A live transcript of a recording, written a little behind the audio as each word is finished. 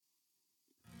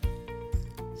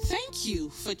Thank you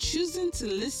for choosing to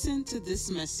listen to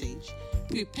this message.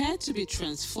 Prepare to be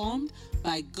transformed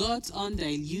by God's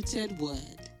undiluted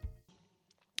word.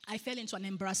 I fell into an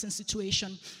embarrassing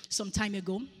situation some time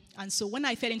ago. And so when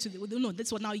I fell into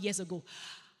this was now years ago.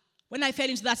 When I fell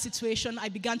into that situation, I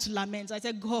began to lament. I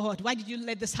said, God, why did you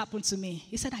let this happen to me?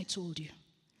 He said, I told you.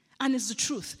 And it's the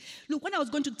truth. Look, when I was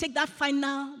going to take that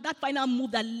final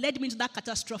move that led me to that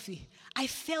catastrophe, I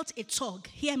felt a tug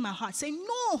here in my heart saying,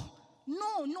 no,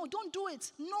 don't do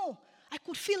it. No, I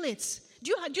could feel it.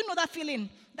 Do you know that feeling?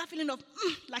 That feeling of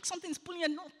like something's pulling you.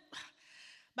 No.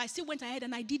 But I still went ahead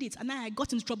and I did it. And then I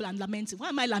got into trouble and lamenting. Why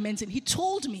am I lamenting? He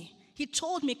told me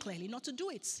clearly not to do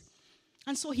it.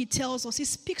 And so he tells us,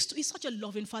 he's such a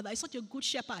loving father. He's such a good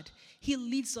shepherd. He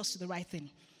leads us to the right thing.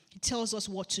 He tells us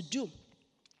what to do.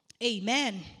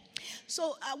 Amen.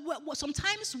 So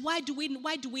sometimes why do we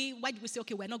say,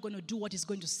 okay, we're not going to do what it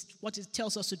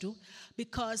tells us to do?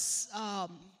 Because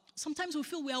sometimes we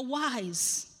feel we are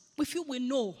wise. We feel we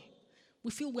know.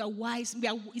 We feel we are wise.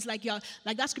 It's like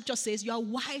that scripture says, you are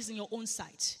wise in your own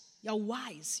sight. You're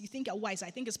wise. You think you're wise.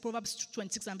 I think it's Proverbs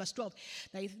 26 and verse 12.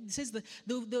 That it says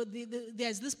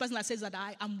there's this person that says that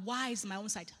I am wise in my own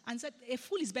sight. And said, a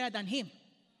fool is better than him.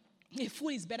 A fool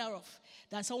is better off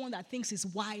than someone that thinks he's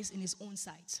wise in his own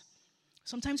sight.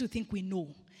 Sometimes we think we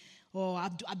know. Oh,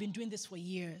 I've been doing this for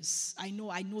years. I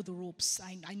know the ropes.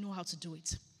 I know how to do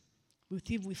it. We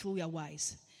feel we are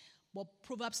wise. But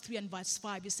Proverbs 3 and verse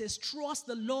 5, it says, trust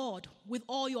the Lord with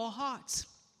all your heart.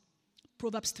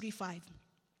 Proverbs 3:5.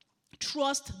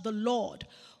 Trust the Lord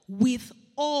with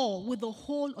the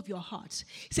whole of your heart.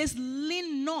 It says,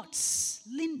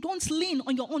 don't lean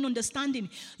on your own understanding.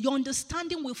 Your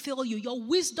understanding will fail you. Your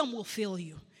wisdom will fail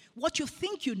you. What you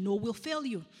think you know will fail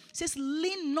you. It says,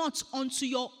 lean not onto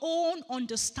your own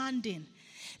understanding.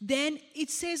 Then it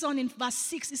says in verse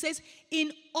 6, it says,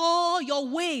 in all your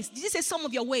ways. Did it say some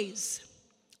of your ways?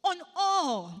 On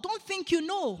all. Don't think you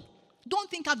know. Don't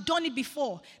think I've done it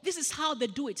before. This is how they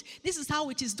do it. This is how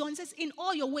it is done. It says, in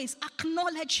all your ways,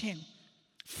 acknowledge him.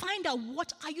 Find out,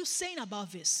 what are you saying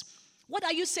about this? What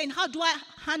are you saying? How do I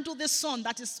handle this son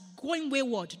that is going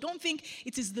wayward? Don't think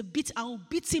it is the beat. I'll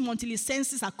beat him until his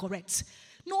senses are correct.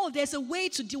 No, there's a way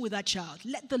to deal with that child.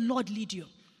 Let the Lord lead you.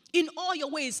 In all your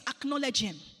ways, acknowledge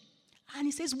him. And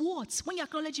he says, what? When you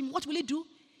acknowledge him, what will he do?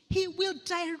 He will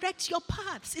direct your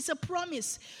paths. It's a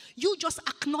promise. You just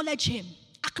acknowledge him.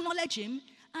 Acknowledge him,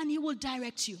 and he will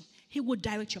direct you. He will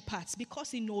direct your paths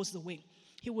because he knows the way.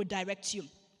 He will direct you.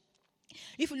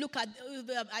 If you look at,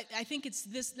 I think it's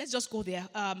this, let's just go there.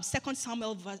 2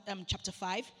 Samuel chapter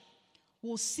 5,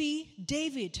 we'll see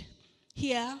David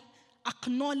here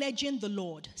acknowledging the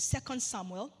Lord. 2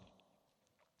 Samuel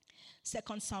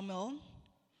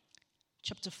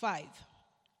chapter 5.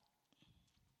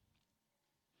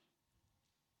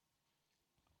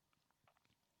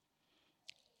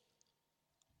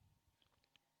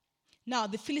 Now,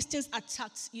 the Philistines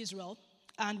attacked Israel,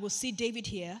 and we'll see David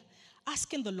here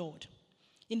asking the Lord.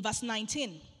 In verse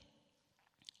 19,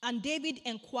 and David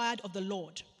inquired of the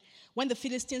Lord. When the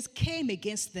Philistines came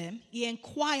against them, he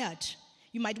inquired.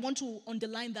 You might want to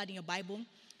underline that in your Bible.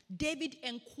 David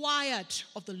inquired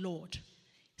of the Lord,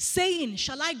 saying,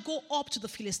 shall I go up to the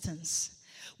Philistines?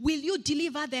 Will you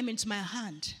deliver them into my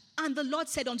hand? And the Lord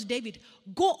said unto David,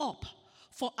 go up,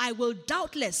 for I will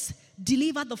doubtless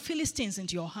deliver the Philistines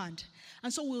into your hand.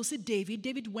 And so we'll see David.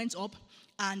 David went up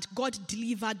and God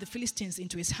delivered the Philistines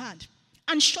into his hand.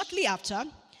 And shortly after,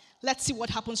 let's see what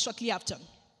happens shortly after.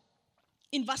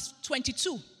 In verse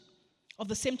 22 of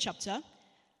the same chapter,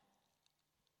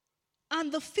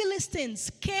 and the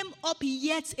Philistines came up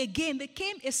yet again. They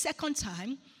came a second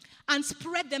time and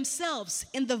spread themselves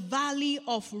in the valley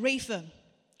of Rephaim.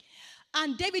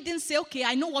 And David didn't say, okay,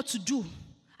 I know what to do.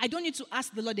 I don't need to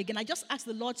ask the Lord again. I just asked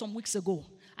the Lord some weeks ago.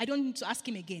 I don't need to ask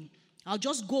him again. I'll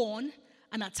just go on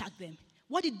and attack them.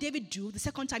 What did David do the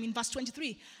second time in verse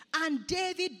 23? And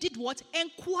David did what?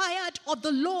 Inquired of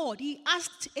the Lord. He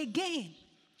asked again.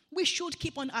 We should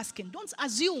keep on asking. Don't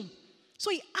assume.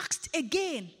 So he asked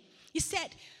again. He said,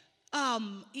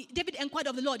 David inquired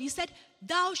of the Lord. He said,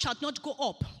 thou shalt not go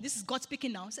up. This is God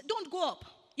speaking now. He said, don't go up.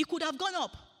 He could have gone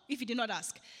up if he did not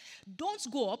ask. Don't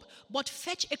go up, but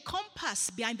fetch a compass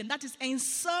behind them. That is,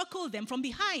 encircle them from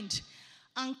behind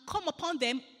and come upon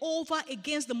them over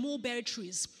against the mulberry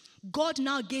trees. God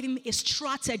now gave him a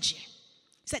strategy.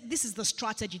 He said, this is the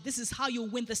strategy. This is how you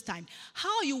win this time.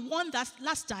 How you won that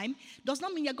last time does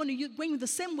not mean you're going to win the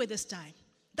same way this time.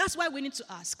 That's why we need to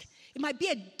ask. It might be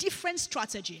a different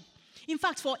strategy. In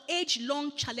fact, for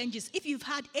age-long challenges, if you've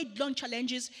had age-long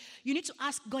challenges, you need to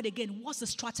ask God again, what's the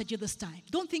strategy this time?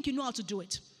 Don't think you know how to do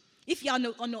it. If you're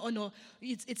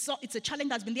it's a challenge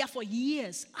that's been there for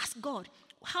years, ask God,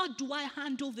 how do I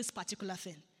handle this particular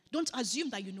thing? Don't assume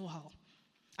that you know how.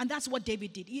 And that's what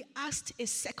David did. He asked a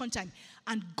second time,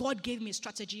 and God gave him a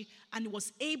strategy, and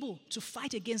was able to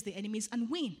fight against the enemies and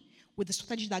win with the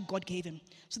strategy that God gave him.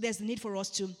 So there's the need for us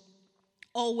to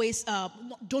always,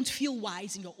 don't feel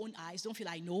wise in your own eyes. Don't feel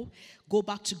I know. Go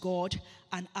back to God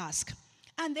and ask.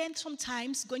 And then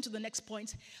sometimes, going to the next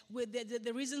point, with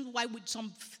the reason why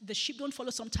the sheep don't follow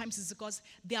sometimes is because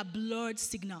they are blood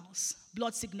signals.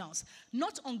 Blood signals.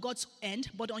 Not on God's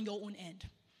end, but on your own end.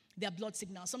 They are blood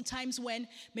signals. Sometimes when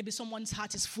maybe someone's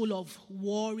heart is full of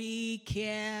worry,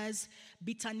 cares,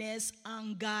 bitterness,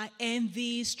 anger,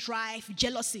 envy, strife,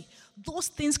 jealousy, those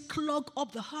things clog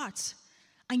up the heart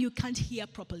and you can't hear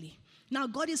properly. Now,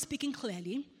 God is speaking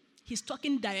clearly. He's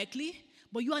talking directly,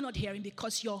 but you are not hearing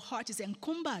because your heart is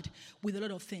encumbered with a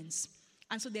lot of things.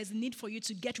 And so there's a need for you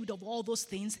to get rid of all those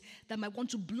things that might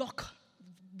want to block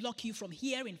you from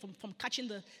hearing, from catching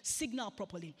the signal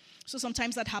properly. So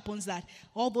sometimes that happens, that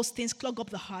all those things clog up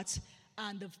the heart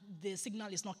and the signal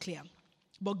is not clear.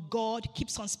 But God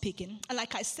keeps on speaking. And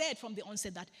like I said from the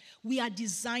onset, that we are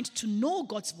designed to know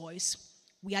God's voice.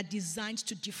 We are designed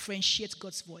to differentiate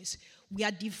God's voice. We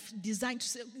are designed to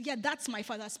say, yeah, that's my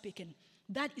Father speaking.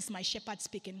 That is my shepherd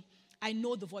speaking. I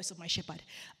know the voice of my shepherd.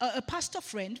 A pastor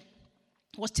friend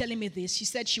was telling me this. She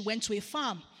said she went to a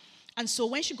farm. And so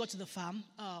when she got to the farm,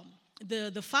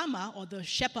 the farmer or the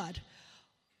shepherd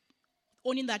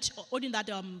owning that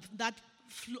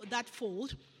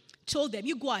fold told them,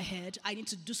 you go ahead. I need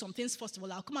to do some things first of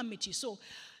all. I'll come and meet you. So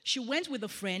she went with a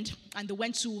friend and they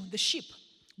went to the sheep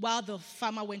while the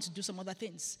farmer went to do some other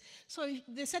things. So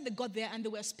they said they got there and they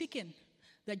were speaking.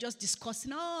 They're just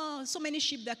discussing, so many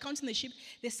sheep, they're counting the sheep.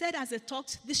 They said as they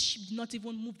talked, these sheep did not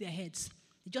even move their heads.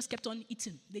 They just kept on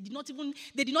eating. They did not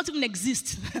even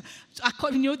exist.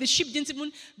 The sheep didn't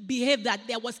even behave that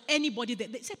there was anybody there.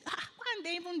 They said, why aren't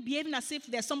they even behaving as if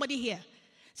there's somebody here?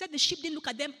 Said the sheep didn't look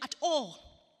at them at all.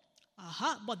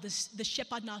 But the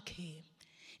shepherd now came.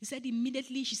 She said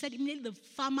immediately the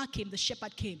farmer came, the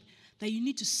shepherd came. That you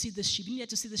need to see the sheep. You need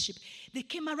to see the sheep. They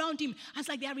came around him. And it's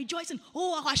like they are rejoicing.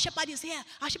 Oh, our shepherd is here.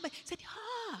 Our shepherd said,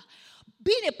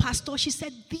 Being a pastor, she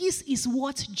said, this is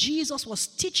what Jesus was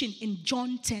teaching in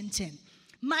John 10:10.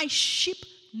 My sheep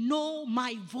know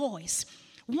my voice.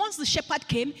 Once the shepherd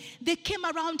came, they came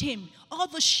around him. All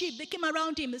the sheep, they came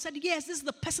around him. They said, yes, this is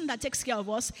the person that takes care of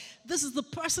us. This is the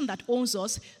person that owns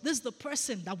us. This is the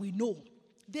person that we know.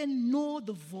 They know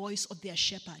the voice of their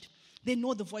shepherd. They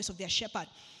know the voice of their shepherd.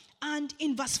 And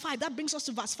in verse 5, that brings us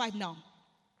to verse 5 now.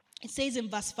 It says in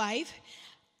verse 5,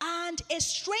 and a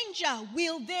stranger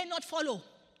will they not follow.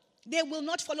 They will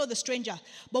not follow the stranger,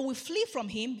 but will flee from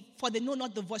him, for they know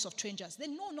not the voice of strangers. They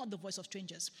know not the voice of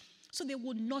strangers. So they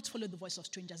would not follow the voice of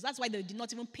strangers. That's why they did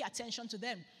not even pay attention to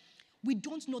them. We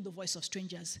don't know the voice of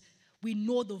strangers. We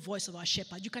know the voice of our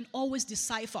shepherd. You can always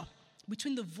decipher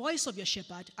between the voice of your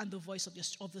shepherd and the voice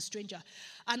of the stranger.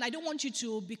 And I don't want you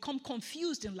to become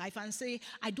confused in life and say,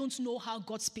 I don't know how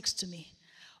God speaks to me.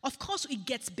 Of course, it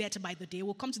gets better by the day.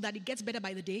 We'll come to that. It gets better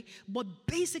by the day. But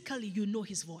basically, you know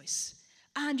his voice.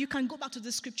 And you can go back to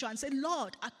the scripture and say,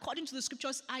 Lord, according to the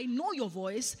scriptures, I know your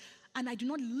voice, and I do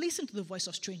not listen to the voice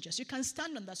of strangers. You can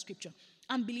stand on that scripture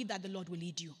and believe that the Lord will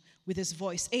lead you with his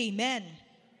voice. Amen.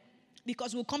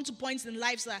 Because we'll come to points in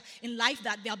life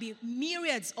that there'll be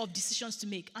myriads of decisions to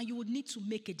make, and you would need to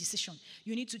make a decision.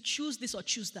 You need to choose this or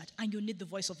choose that, and you need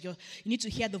to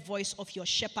hear the voice of your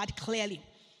shepherd clearly.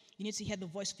 You need to hear the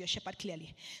voice of your shepherd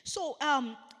clearly. So,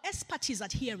 expertise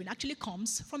at hearing actually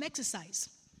comes from exercise.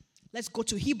 Let's go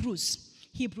to Hebrews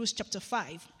chapter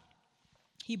 5.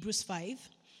 Hebrews 5,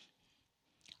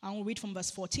 and we'll read from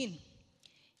verse 14.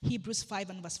 Hebrews 5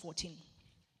 and verse 14.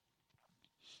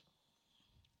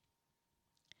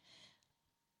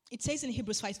 It says in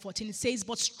Hebrews 5:14, it says,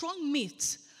 but strong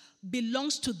meat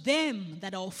belongs to them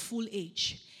that are of full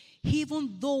age,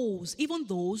 even those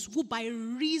who by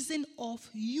reason of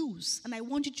use, and I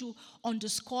want you to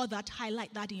underscore that,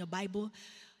 highlight that in your Bible,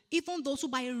 even those who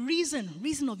by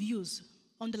reason of use,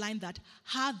 underline that,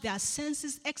 have their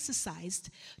senses exercised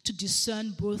to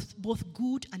discern both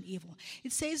good and evil.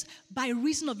 It says by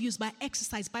reason of use, by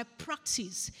exercise, by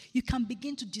practice, you can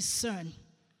begin to discern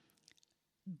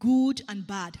good and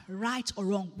bad, right or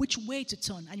wrong, which way to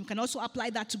turn. And you can also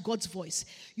apply that to God's voice.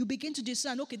 You begin to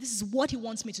discern, okay, this is what he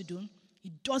wants me to do.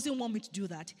 He doesn't want me to do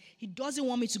that. He doesn't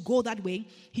want me to go that way.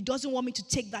 He doesn't want me to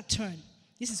take that turn.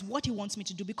 This is what he wants me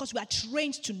to do, because we are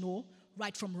trained to know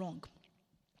right from wrong.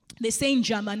 They say in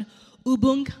German,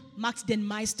 Übung macht den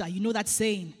Meister. You know that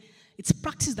saying. It's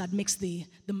practice that makes the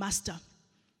master.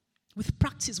 With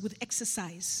practice, with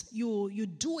exercise, you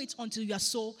do it until it's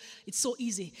so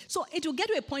easy. So it will get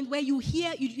to a point where you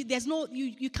hear,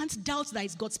 you can't doubt that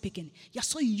it's God speaking. You're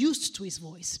so used to his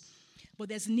voice. But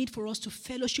there's a need for us to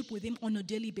fellowship with him on a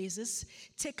daily basis.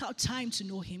 Take out time to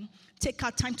know him. Take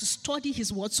out time to study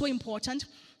his word. So important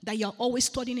that you're always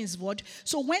studying his word.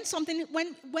 So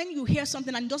when you hear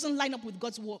something and it doesn't line up with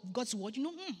God's word, you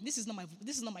know, this is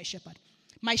not my shepherd.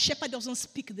 My shepherd doesn't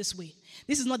speak this way.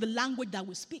 This is not the language that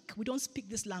we speak. We don't speak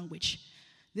this language.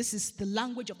 This is the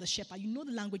language of the shepherd. You know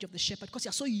the language of the shepherd because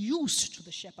you're so used to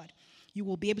the shepherd. You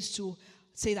will be able to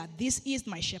say that this is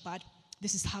my shepherd.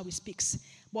 This is how he speaks.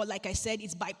 But like I said,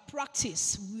 it's by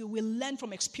practice. We will learn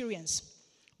from experience.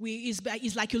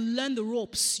 It's like you learn the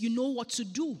ropes. You know what to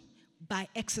do by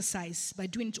exercise, by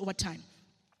doing it over time.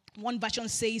 One version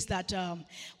says that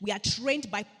we are trained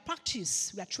by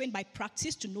practice. We are trained by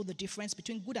practice to know the difference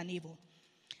between good and evil.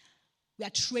 We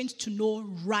are trained to know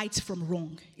right from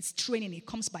wrong. It's training. It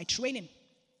comes by training.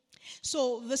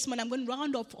 So this morning I'm going to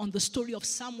round up on the story of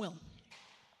Samuel.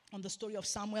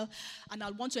 And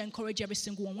I want to encourage every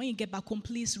single one. When you get back home,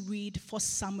 please read 1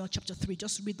 Samuel chapter 3.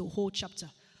 Just read the whole chapter.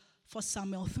 1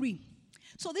 Samuel 3.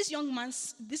 So this young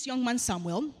man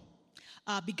Samuel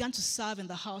began to serve in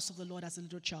the house of the Lord as a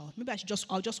little child. Maybe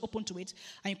I'll just open to it,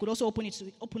 and you could also open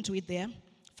to it there,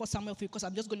 1 Samuel 3, because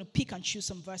I'm just going to pick and choose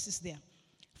some verses there.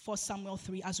 1 Samuel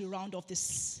 3, as we round off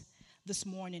this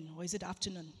morning, or is it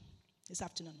afternoon? It's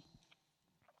afternoon.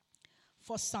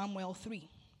 1 Samuel 3.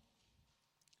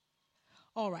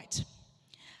 All right.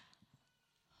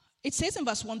 It says in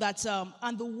verse 1 that,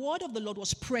 and the word of the Lord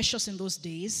was precious in those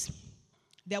days.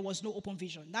 There was no open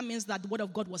vision. That means that the word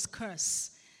of God was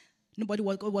cursed. It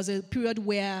was a period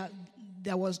where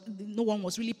no one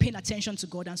was really paying attention to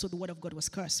God, and so the word of God was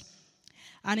cursed.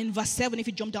 And in verse 7, if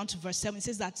you jump down to verse 7, it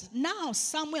says that now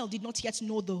Samuel did not yet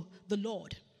know the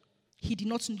Lord. He did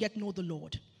not yet know the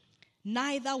Lord.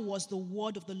 Neither was the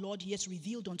word of the Lord yet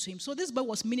revealed unto him. So this boy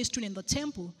was ministering in the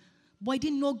temple, but he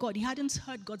didn't know God. He hadn't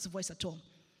heard God's voice at all.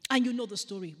 And you know the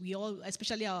story. We all,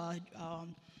 especially our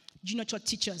junior church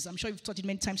teachers, I'm sure you've taught it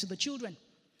many times to the children.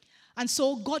 And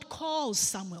so God calls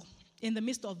Samuel. In the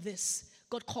midst of this,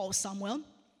 God calls Samuel.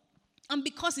 And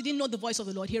because he didn't know the voice of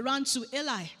the Lord, he ran to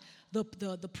Eli,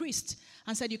 the priest,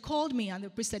 and said, you called me. And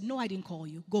the priest said, no, I didn't call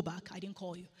you. Go back. I didn't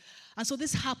call you. And so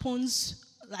this happens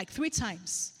like 3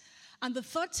 times. And the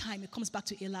 3rd time, it comes back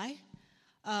to Eli.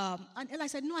 And Eli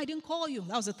said, no, I didn't call you.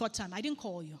 That was the 3rd time. I didn't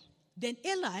call you. Then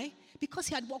Eli, because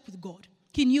he had walked with God,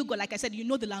 he knew God. Like I said, you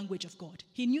know the language of God.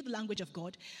 He knew the language of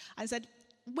God. And said,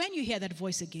 when you hear that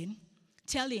voice again,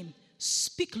 tell him,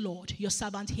 speak, Lord, your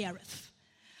servant heareth.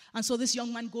 And so this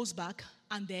young man goes back,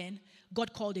 and then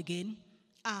God called again,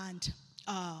 and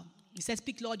he said,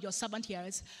 speak, Lord, your servant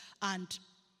heareth. And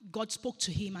God spoke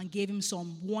to him and gave him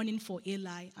some warning for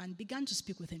Eli and began to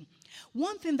speak with him.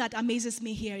 One thing that amazes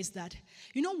me here is that,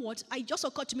 you know what, it just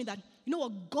occurred to me that, you know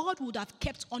what, God would have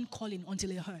kept on calling until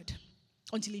he heard,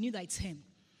 until he knew that it's him.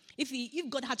 If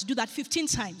God had to do that 15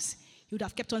 times, he would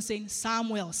have kept on saying,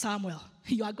 Samuel, Samuel,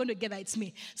 you are going to get that it's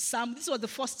me. This was the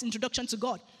first introduction to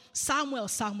God. Samuel,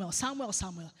 Samuel, Samuel,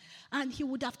 Samuel. And he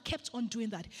would have kept on doing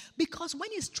that. Because when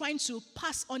he's trying to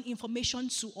pass on information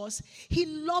to us, he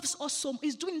loves us so much.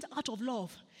 He's doing it out of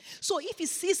love. So if he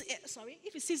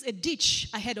sees a ditch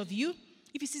ahead of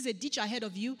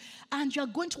you, and you're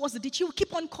going towards the ditch, he will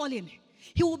keep on calling.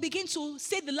 He will begin to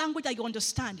say the language that you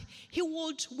understand. He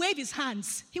would wave his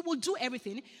hands. He will do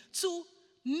everything to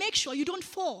make sure you don't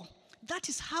fall. That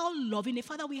is how loving a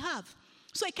father we have.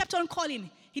 So he kept on calling.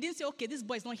 He didn't say, okay, this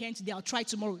boy is not hearing today, I'll try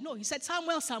tomorrow. No, he said,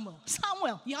 Samuel, Samuel,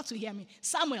 Samuel, you have to hear me.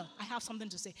 Samuel, I have something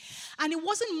to say. And it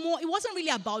wasn't really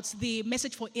about the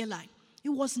message for Eli. It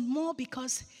was more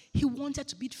because he wanted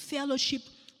to build fellowship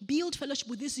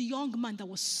with this young man that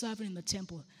was serving in the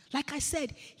temple. Like I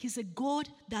said, he's a God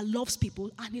that loves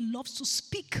people, and he loves to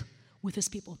speak with his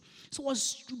people. So I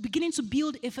was beginning to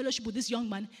build a fellowship with this young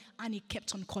man, and he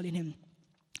kept on calling him.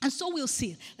 And so we'll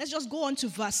see. Let's just go on to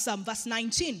verse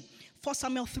 19, 1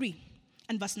 Samuel 3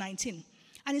 and verse 19.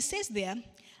 And it says there,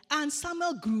 and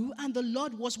Samuel grew, and the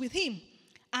Lord was with him,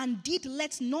 and did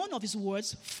let none of his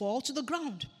words fall to the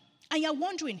ground. And you're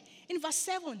wondering, in verse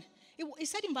 7, it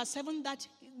said in verse 7 that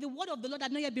the word of the Lord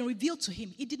had not yet been revealed to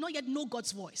him. He did not yet know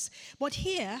God's voice. But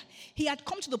here, he had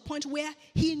come to the point where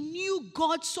he knew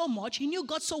God so much, he knew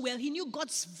God so well, he knew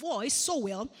God's voice so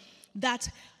well, that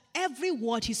every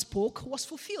word he spoke was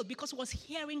fulfilled because he was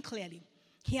hearing clearly.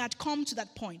 He had come to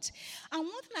that point. And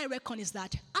one thing I reckon is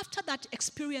that after that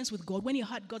experience with God, when he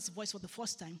heard God's voice for the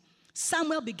first time,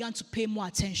 Samuel began to pay more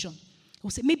attention. He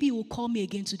would say, maybe he will call me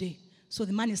again today. So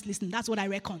the man is listening. That's what I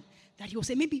reckon. that he will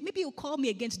say, maybe he'll call me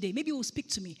again today. Maybe he will speak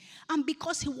to me. And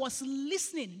because he was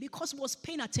listening, because he was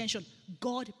paying attention,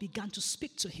 God began to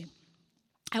speak to him.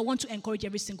 I want to encourage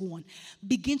every single one.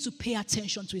 Begin to pay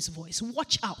attention to his voice.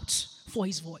 Watch out for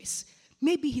his voice.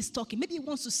 Maybe he's talking. Maybe he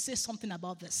wants to say something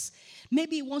about this.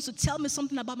 Maybe he wants to tell me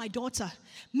something about my daughter.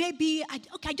 Maybe,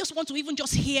 I just want to even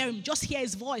just hear him, just hear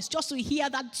his voice, just to hear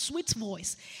that sweet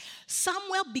voice.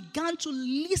 Samuel began to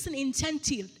listen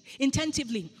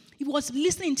intentively. He was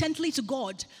listening intently to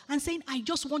God and saying, I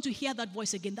just want to hear that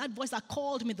voice again, that voice that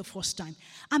called me the first time.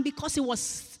 And because he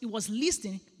was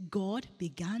listening, God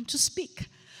began to speak.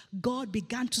 God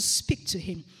began to speak to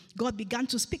him. God began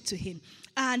to speak to him.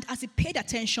 And as he paid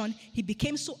attention, he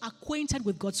became so acquainted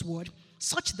with God's word,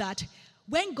 such that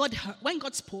when God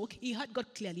spoke, he heard God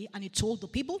clearly and he told the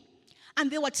people. And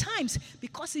there were times,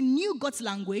 because he knew God's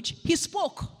language, he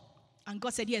spoke. And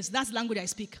God said, yes, that's the language I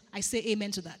speak. I say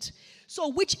amen to that. So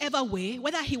whichever way,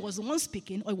 whether he was the one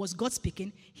speaking or it was God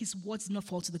speaking, his words did not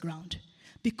fall to the ground.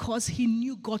 Because he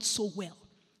knew God so well.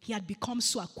 He had become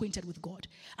so acquainted with God.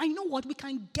 And you know what? We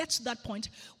can get to that point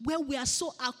where we are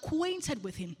so acquainted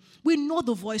with him. We know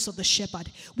the voice of the shepherd.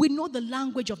 We know the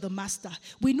language of the master.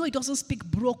 We know he doesn't speak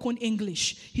broken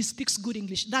English. He speaks good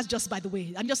English. That's just by the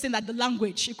way. I'm just saying that the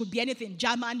language, it could be anything,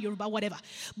 German, Yoruba, whatever.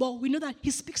 But we know that he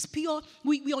speaks pure.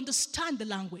 We understand the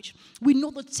language. We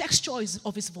know the texture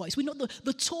of his voice. We know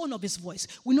the tone of his voice.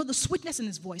 We know the sweetness in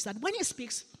his voice, that when he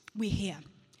speaks, we hear.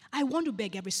 I want to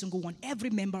beg every single one, every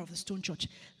member of the Stone Church,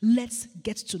 let's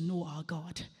get to know our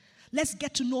God. Let's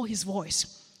get to know his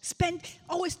voice.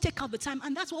 Always take out the time,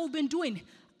 and that's what we've been doing.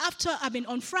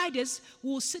 On Fridays,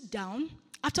 we'll sit down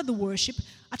after the worship,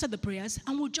 after the prayers,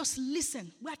 and we'll just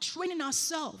listen. We're training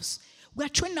ourselves. We're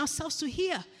training ourselves to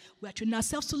hear. We're training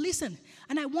ourselves to listen.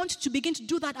 And I want you to begin to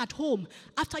do that at home.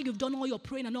 After you've done all your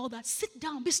praying and all that, sit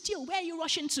down, be still. Where are you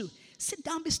rushing to? Sit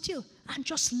down, be still, and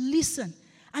just listen.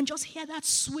 And just hear that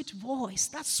sweet voice,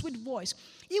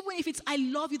 Even if it's I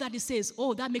love you that he says,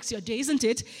 oh, that makes your day, isn't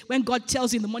it? When God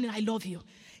tells you in the morning, I love you.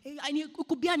 And it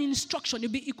could be an instruction.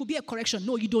 It could be a correction.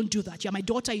 No, you don't do that. You're my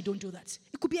daughter, you don't do that.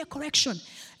 It could be a correction.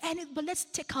 But let's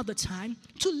take out the time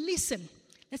to listen.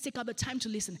 Let's take out the time to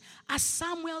listen. As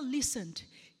Samuel listened,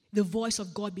 the voice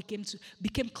of God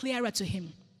became clearer to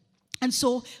him. And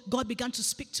so God began to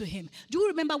speak to him. Do you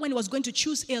remember when he was going to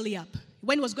choose Eliab?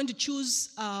 When he was going to choose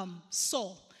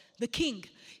Saul, the king?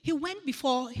 He went to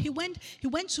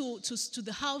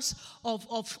the house of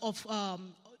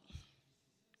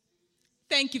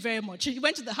thank you very much. He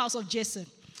went to the house of Jesse.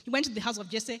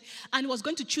 And he was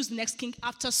going to choose the next king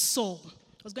after Saul.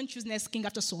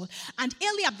 And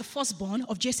Eliab, the firstborn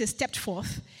of Jesse, stepped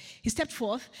forth.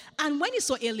 And when he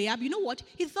saw Eliab, you know what?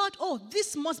 He thought, oh,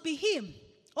 this must be him.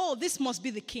 Oh, this must be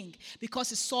the king, because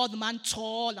he saw the man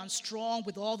tall and strong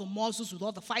with all the muscles, with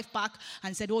all the 5-pack,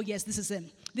 and said, oh yes, this is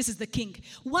him. This is the king.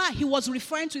 Why? He was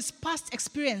referring to his past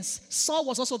experience. Saul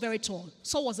was also very tall.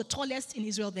 Saul was the tallest in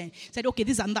Israel then. He said, okay,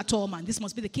 this is another tall man. This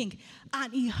must be the king.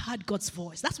 And he heard God's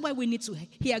voice. That's why we need to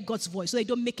hear God's voice so they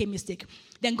don't make a mistake.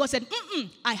 Then God said,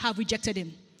 I have rejected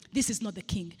him. This is not the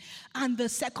king. And the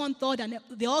second, third, and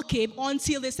they all came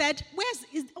until they said,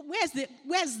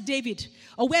 where's David?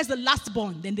 Or where's the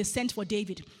lastborn? Then they sent for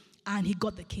David. And he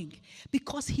got the king.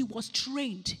 Because he was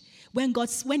trained. When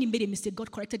he made a mistake,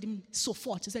 God corrected him so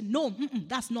forth. He said, no,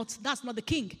 that's not the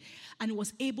king. And he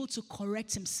was able to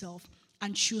correct himself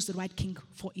and choose the right king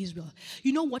for Israel.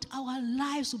 You know what? Our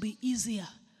lives will be easier.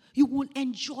 You will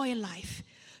enjoy life.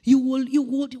 You will,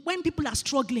 when people are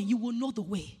struggling, you will know the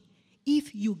way.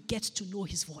 If you get to know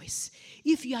his voice,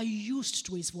 if you are used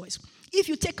to his voice, if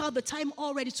you take out the time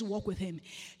already to walk with him,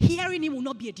 hearing him will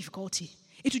not be a difficulty.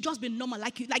 It will just be normal.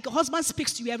 Like a husband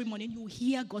speaks to you every morning, you will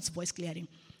hear God's voice clearly.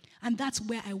 And that's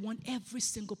where I want every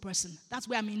single person. That's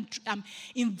where I'm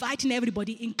inviting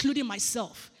everybody, including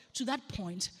myself, to that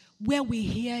point where we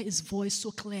hear his voice so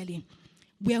clearly,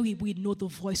 where we know the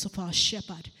voice of our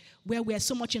shepherd, where we are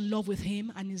so much in love with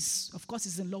him, and of course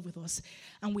he's in love with us,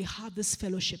 and we have this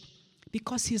fellowship.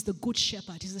 Because he's the good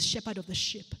shepherd. He's the shepherd of the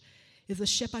sheep. He's the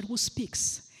shepherd who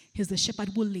speaks. He's the shepherd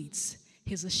who leads.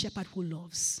 He's the shepherd who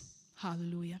loves.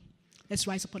 Hallelujah. Let's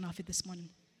rise up on our feet this morning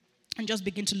and just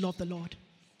begin to love the Lord.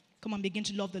 Come on, begin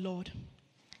to love the Lord.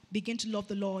 Begin to love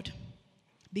the Lord.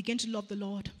 Begin to love the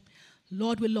Lord.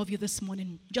 Lord, we love you this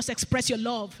morning. Just express your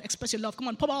love. Express your love. Come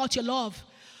on, pour out your love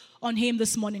on him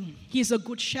this morning. He is a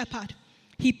good shepherd.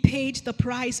 He paid the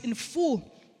price in full.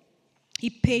 He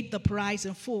paid the price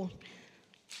in full.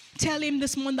 Tell him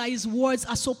this morning that his words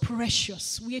are so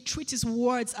precious. We treat his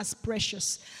words as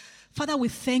precious. Father, we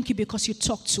thank you because you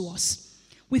talk to us.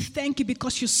 We thank you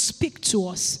because you speak to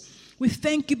us. We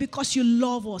thank you because you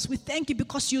love us. We thank you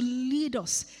because you lead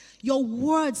us. Your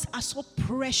words are so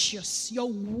precious. Your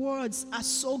words are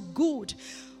so good.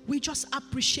 We just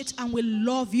appreciate and we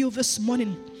love you this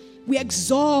morning. We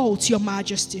exalt your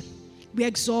majesty. We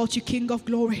exalt you, King of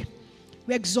glory.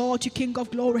 We exalt you, King of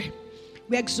glory.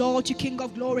 We exalt you, King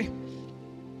of glory.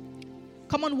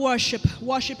 Come on, worship.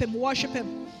 Worship him. Worship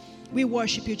him. We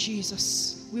worship you,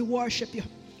 Jesus. We worship you.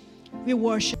 We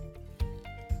worship.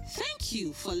 Thank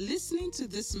you for listening to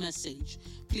this message.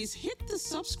 Please hit the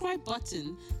subscribe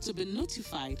button to be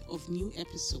notified of new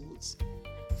episodes.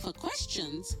 For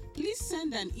questions, please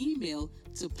send an email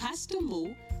to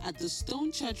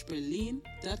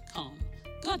pastormo@thestonechurchberlin.com.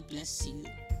 God bless you.